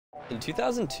In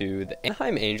 2002, the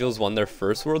Anaheim Angels won their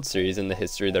first World Series in the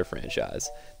history of their franchise.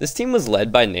 This team was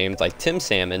led by names like Tim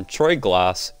Salmon, Troy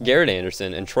Glaus, Garrett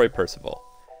Anderson, and Troy Percival.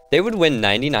 They would win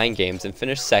 99 games and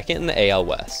finish second in the AL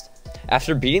West.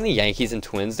 After beating the Yankees and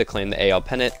Twins to claim the AL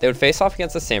pennant, they would face off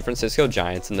against the San Francisco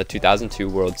Giants in the 2002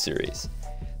 World Series.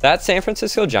 That San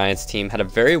Francisco Giants team had a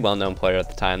very well-known player at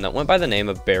the time that went by the name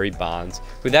of Barry Bonds,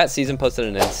 who that season posted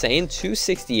an insane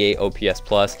 268 OPS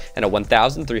plus and a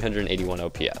 1,381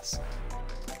 OPS.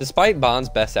 Despite Bonds'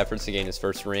 best efforts to gain his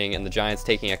first ring and the Giants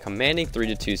taking a commanding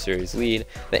 3-2 series lead,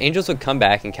 the Angels would come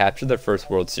back and capture their first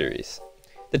World Series.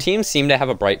 The team seemed to have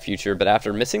a bright future, but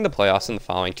after missing the playoffs in the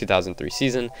following 2003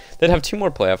 season, they'd have two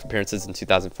more playoff appearances in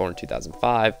 2004 and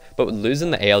 2005, but would lose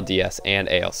in the ALDS and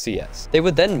ALCS. They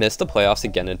would then miss the playoffs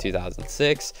again in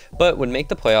 2006, but would make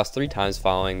the playoffs 3 times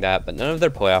following that, but none of their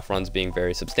playoff runs being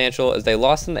very substantial, as they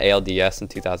lost in the ALDS in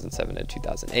 2007 and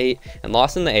 2008, and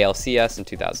lost in the ALCS in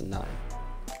 2009.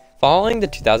 Following the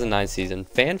 2009 season,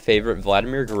 fan favorite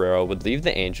Vladimir Guerrero would leave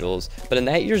the Angels, but in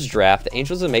that year's draft, the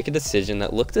Angels would make a decision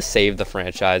that looked to save the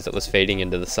franchise that was fading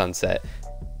into the sunset.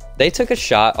 They took a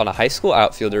shot on a high school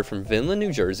outfielder from Vinland,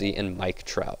 New Jersey, in Mike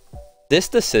Trout. This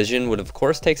decision would of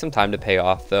course take some time to pay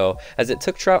off though, as it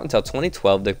took Trout until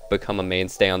 2012 to become a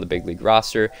mainstay on the big league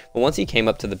roster, but once he came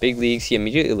up to the big leagues, he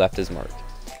immediately left his mark.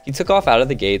 He took off out of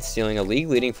the gates, stealing a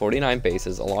league-leading 49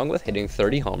 bases along with hitting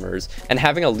 30 homers and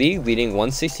having a league-leading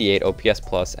 168 OPS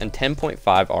plus and 10.5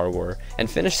 RWAR, and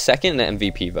finished second in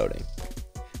MVP voting.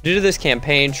 Due to this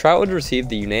campaign, Trout would receive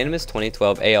the unanimous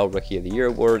 2012 AL Rookie of the Year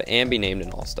award and be named an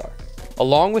All-Star.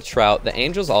 Along with Trout, the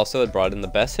Angels also had brought in the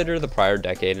best hitter of the prior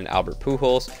decade in Albert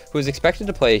Pujols, who was expected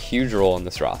to play a huge role in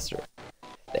this roster.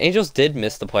 The Angels did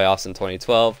miss the playoffs in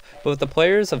 2012, but with the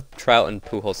players of Trout and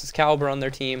Pujols' caliber on their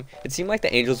team, it seemed like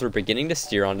the Angels were beginning to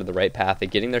steer onto the right path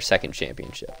of getting their second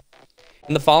championship.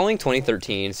 In the following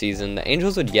 2013 season, the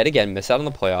Angels would yet again miss out on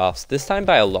the playoffs, this time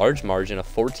by a large margin of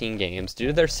 14 games due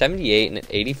to their 78 and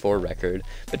 84 record,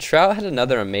 but Trout had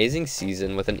another amazing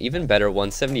season with an even better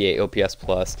 178 OPS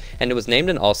plus, and it was named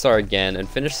an All-Star again and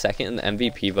finished second in the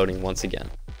MVP voting once again.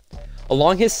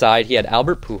 Along his side, he had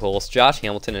Albert Pujols, Josh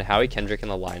Hamilton, and Howie Kendrick in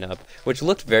the lineup, which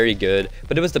looked very good,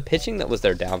 but it was the pitching that was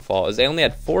their downfall, as they only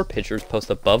had 4 pitchers post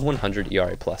above 100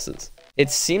 ERA pluses. It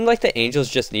seemed like the Angels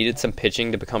just needed some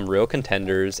pitching to become real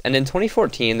contenders, and in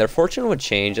 2014, their fortune would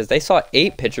change as they saw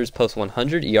 8 pitchers post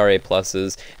 100 ERA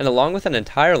pluses, and along with an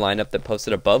entire lineup that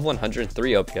posted above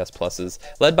 103 OPS pluses,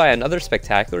 led by another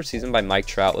spectacular season by Mike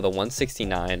Trout with a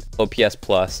 169 OPS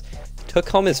plus, took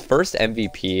home his first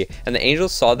MVP, and the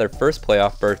Angels saw their first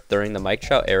playoff berth during the Mike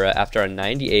Trout era after a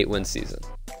 98-win season.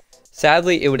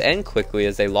 Sadly, it would end quickly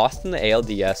as they lost in the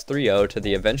ALDS 3-0 to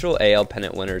the eventual AL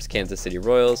pennant winners Kansas City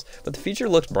Royals, but the future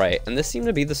looked bright, and this seemed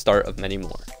to be the start of many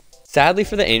more. Sadly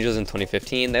for the Angels in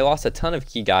 2015, they lost a ton of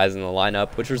key guys in the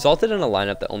lineup, which resulted in a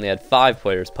lineup that only had 5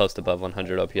 players post above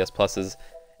 100 OPS pluses,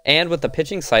 and with the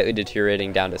pitching slightly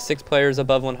deteriorating down to 6 players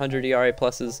above 100 ERA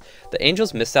pluses, the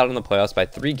Angels missed out on the playoffs by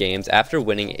 3 games after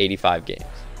winning 85 games.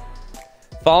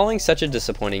 Following such a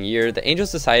disappointing year, the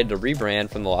Angels decided to rebrand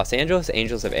from the Los Angeles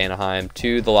Angels of Anaheim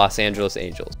to the Los Angeles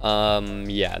Angels.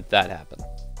 Yeah, that happened.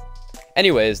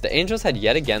 Anyways, the Angels had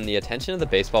yet again the attention of the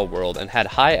baseball world and had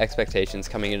high expectations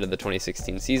coming into the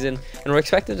 2016 season and were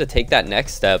expected to take that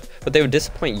next step, but they would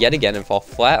disappoint yet again and fall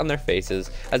flat on their faces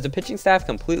as the pitching staff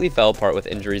completely fell apart with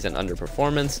injuries and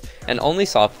underperformance and only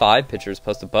saw 5 pitchers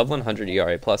post above 100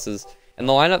 ERA pluses, and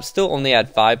the lineup still only had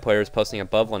 5 players posting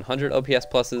above 100 OPS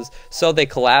pluses, so they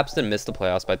collapsed and missed the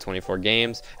playoffs by 24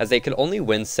 games, as they could only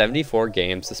win 74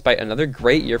 games despite another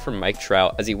great year from Mike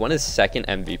Trout as he won his second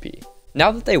MVP. Now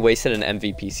that they wasted an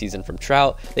MVP season from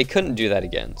Trout, they couldn't do that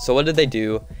again, so what did they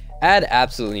do? Add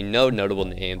absolutely no notable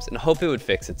names and hope it would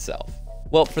fix itself.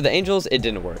 Well, for the Angels, it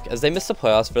didn't work, as they missed the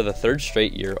playoffs for the 3rd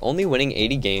straight year, only winning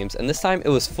 80 games, and this time it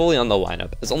was fully on the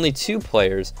lineup, as only 2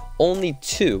 players, only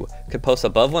 2, could post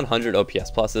above 100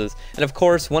 OPS pluses, and of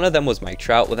course, one of them was Mike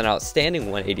Trout with an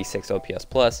outstanding 186 OPS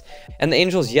plus, and the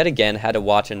Angels yet again had to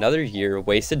watch another year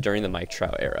wasted during the Mike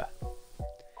Trout era.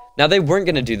 Now, they weren't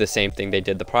going to do the same thing they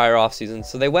did the prior offseason,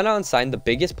 so they went out and signed the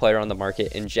biggest player on the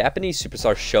market in Japanese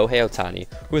superstar Shohei Ohtani,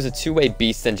 who is a 2-way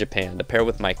beast in Japan, to pair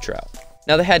with Mike Trout.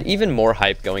 Now, they had even more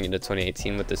hype going into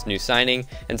 2018 with this new signing,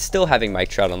 and still having Mike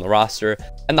Trout on the roster,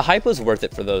 and the hype was worth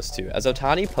it for those two, as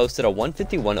Ohtani posted a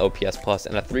 151 OPS plus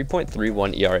and a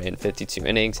 3.31 ERA in 52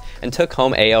 innings, and took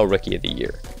home AL Rookie of the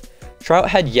Year. Trout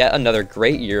had yet another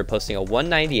great year, posting a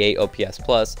 198 OPS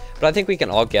plus, but I think we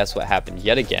can all guess what happened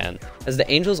yet again, as the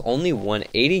Angels only won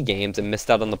 80 games and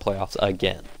missed out on the playoffs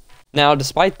again. Now,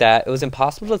 despite that, it was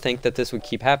impossible to think that this would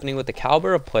keep happening with the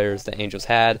caliber of players the Angels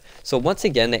had, so once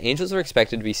again, the Angels were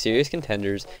expected to be serious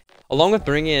contenders, along with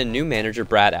bringing in new manager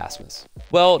Brad Ausmus.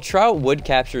 Well, Trout would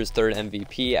capture his third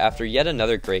MVP after yet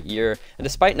another great year, and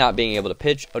despite not being able to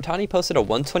pitch, Ohtani posted a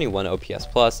 121 OPS+,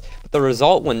 but the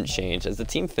result wouldn't change as the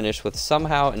team finished with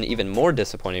somehow an even more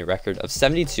disappointing record of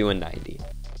 72-90.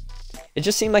 It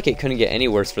just seemed like it couldn't get any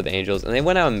worse for the Angels, and they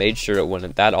went out and made sure it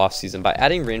wouldn't that offseason by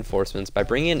adding reinforcements by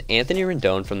bringing in Anthony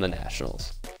Rendon from the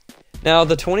Nationals. Now,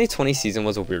 the 2020 season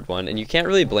was a weird one, and you can't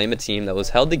really blame a team that was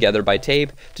held together by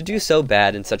tape to do so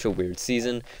bad in such a weird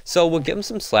season, so we'll give them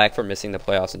some slack for missing the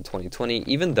playoffs in 2020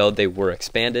 even though they were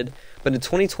expanded, but in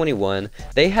 2021,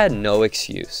 they had no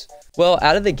excuse. Well,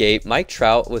 out of the gate, Mike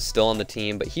Trout was still on the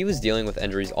team, but he was dealing with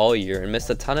injuries all year and missed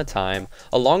a ton of time,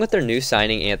 along with their new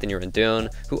signing Anthony Rendon,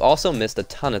 who also missed a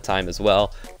ton of time as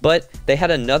well, but they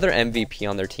had another MVP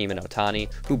on their team in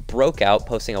Ohtani, who broke out,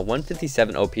 posting a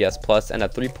 157 OPS plus and a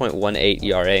 3.18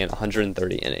 ERA in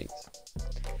 130 innings.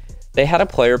 They had a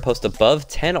player post above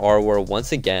 10 RWAR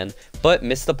once again, but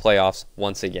missed the playoffs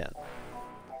once again.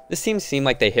 This team seemed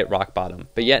like they hit rock bottom,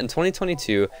 but yet in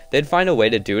 2022, they'd find a way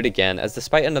to do it again, as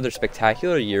despite another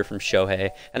spectacular year from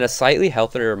Shohei and a slightly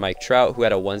healthier Mike Trout, who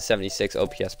had a 176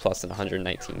 OPS plus in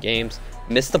 119 games,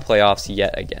 missed the playoffs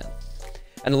yet again.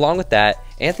 And along with that,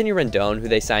 Anthony Rendon, who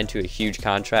they signed to a huge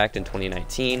contract in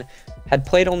 2019, had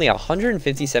played only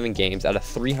 157 games out of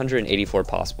 384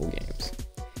 possible games.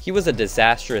 He was a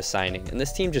disastrous signing, and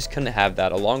this team just couldn't have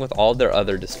that along with all their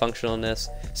other dysfunctionalness,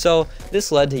 so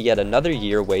this led to yet another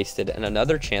year wasted and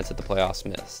another chance at the playoffs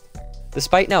missed.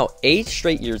 Despite now 8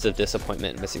 straight years of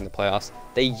disappointment in missing the playoffs,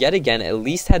 they yet again at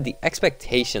least had the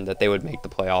expectation that they would make the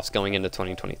playoffs going into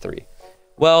 2023.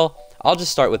 Well, I'll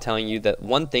just start with telling you that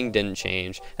one thing didn't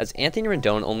change, as Anthony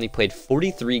Rendon only played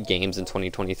 43 games in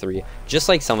 2023, just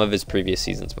like some of his previous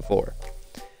seasons before.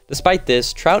 Despite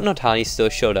this, Trout and Ohtani still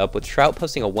showed up, with Trout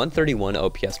posting a 131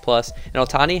 OPS plus and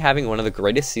Ohtani having one of the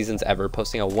greatest seasons ever,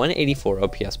 posting a 184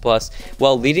 OPS plus,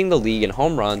 while leading the league in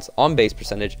home runs, on-base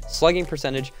percentage, slugging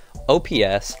percentage,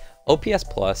 OPS, OPS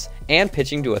plus, and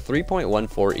pitching to a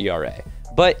 3.14 ERA.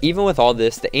 But even with all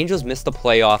this, the Angels missed the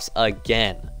playoffs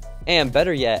again. And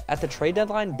better yet, at the trade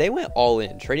deadline, they went all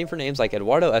in, trading for names like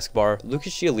Eduardo Escobar,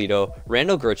 Lucas Giolito,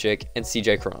 Randall Grichuk, and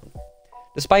CJ Cron.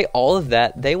 Despite all of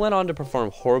that, they went on to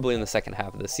perform horribly in the second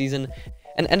half of the season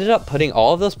and ended up putting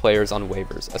all of those players on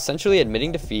waivers, essentially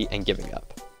admitting defeat and giving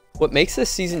up. What makes this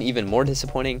season even more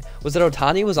disappointing was that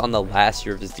Ohtani was on the last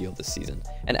year of his deal this season,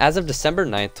 and as of December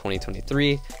 9th,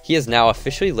 2023, he has now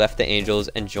officially left the Angels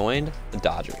and joined the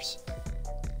Dodgers.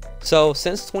 So,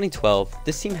 since 2012,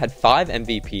 this team had 5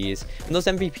 MVPs, and those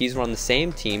MVPs were on the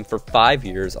same team for 5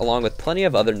 years, along with plenty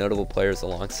of other notable players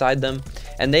alongside them,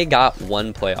 and they got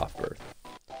 1 playoff berth.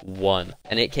 1.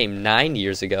 And it came 9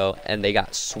 years ago, and they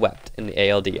got swept in the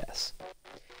ALDS.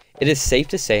 It is safe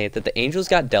to say that the Angels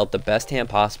got dealt the best hand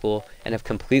possible and have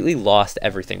completely lost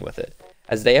everything with it,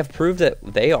 as they have proved that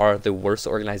they are the worst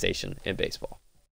organization in baseball.